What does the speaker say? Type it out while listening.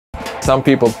Some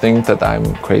people think that I'm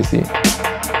crazy,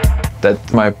 that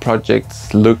my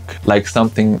projects look like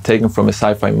something taken from a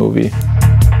sci-fi movie.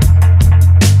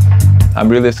 I'm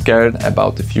really scared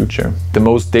about the future. The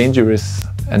most dangerous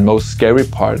and most scary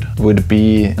part would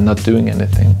be not doing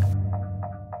anything.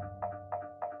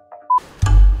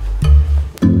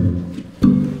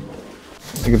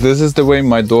 This is the way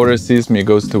my daughter sees me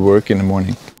goes to work in the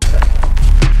morning.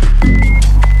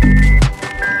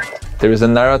 There is a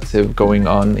narrative going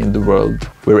on in the world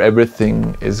where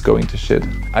everything is going to shit.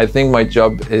 I think my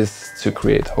job is to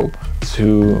create hope,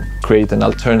 to create an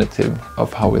alternative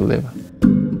of how we live.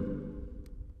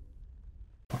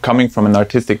 Coming from an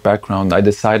artistic background, I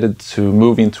decided to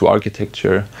move into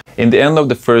architecture. In the end of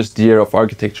the first year of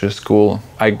architecture school,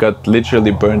 I got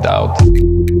literally burned out.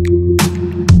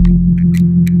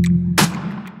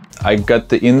 I got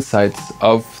the insights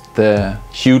of the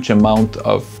huge amount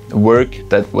of work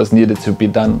that was needed to be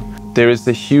done. There is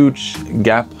a huge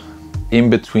gap in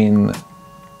between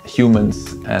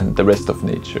humans and the rest of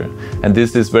nature. And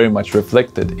this is very much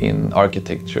reflected in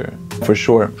architecture. For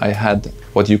sure, I had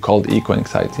what you called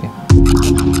eco-anxiety.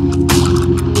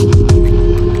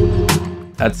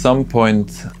 At some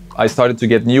point, I started to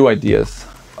get new ideas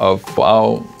of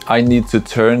how I need to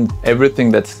turn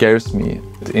everything that scares me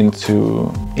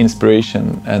into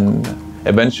inspiration and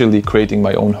eventually creating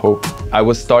my own hope. I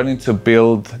was starting to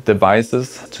build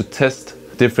devices to test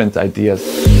different ideas.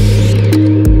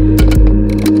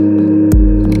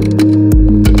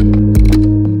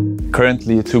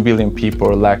 Currently, 2 billion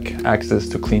people lack access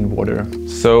to clean water.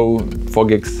 So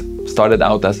FOGX started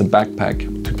out as a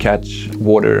backpack to catch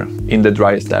water in the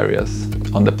driest areas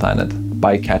on the planet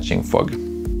by catching fog.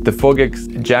 The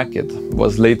FOGX jacket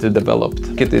was later developed.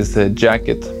 It is a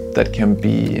jacket that can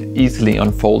be easily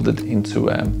unfolded into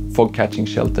a fog catching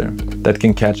shelter that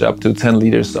can catch up to 10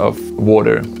 liters of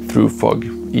water through fog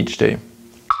each day.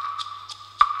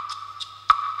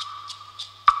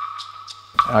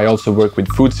 I also work with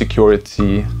food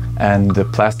security and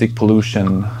plastic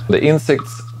pollution. The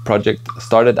insects project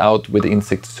started out with the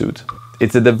insect suit.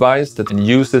 It's a device that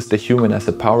uses the human as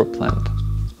a power plant.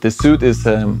 The suit is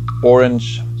an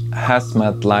orange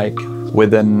hazmat-like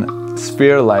with a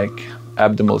sphere-like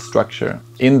abdominal structure.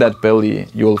 In that belly,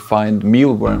 you'll find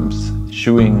mealworms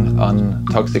chewing on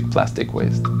toxic plastic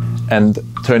waste and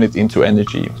turn it into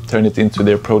energy, turn it into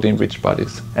their protein-rich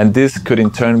bodies. And this could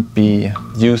in turn be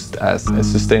used as a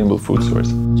sustainable food source.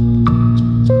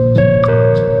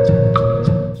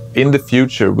 In the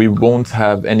future, we won't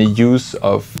have any use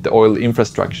of the oil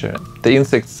infrastructure. The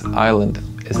insects island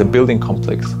is a building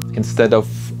complex. Instead of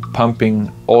pumping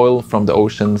oil from the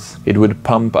oceans, it would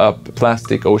pump up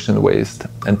plastic ocean waste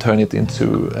and turn it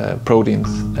into proteins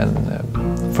and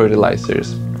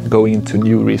fertilizers, going into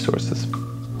new resources.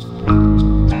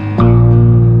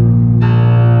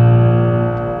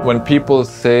 When people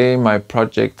say my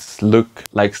projects look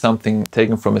like something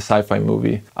taken from a sci-fi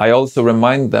movie, I also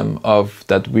remind them of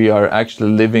that we are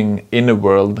actually living in a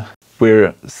world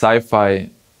where sci-fi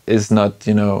is not,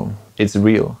 it's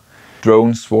real.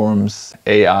 Drone swarms,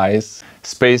 AIs,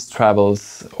 space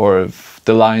travels, or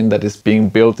the line that is being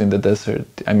built in the desert.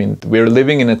 I mean, we're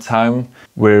living in a time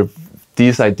where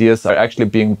these ideas are actually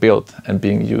being built and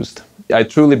being used. I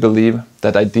truly believe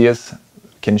that ideas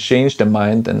can change the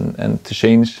mind and to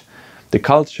change the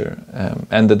culture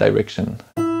and the direction.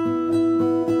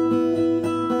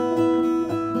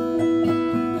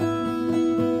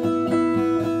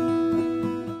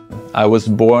 I was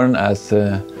born as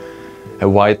a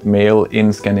white male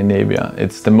in Scandinavia.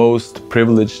 It's the most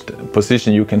privileged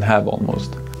position you can have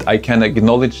almost. I can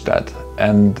acknowledge that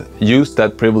and use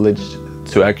that privilege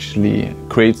to actually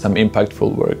create some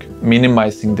impactful work.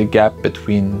 Minimizing the gap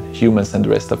between humans and the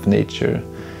rest of nature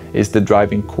is the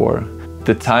driving core.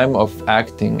 The time of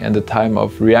acting and the time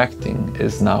of reacting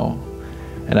is now.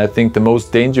 And I think the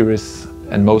most dangerous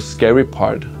and most scary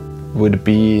part would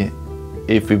be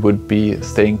if we would be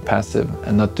staying passive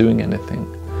and not doing anything.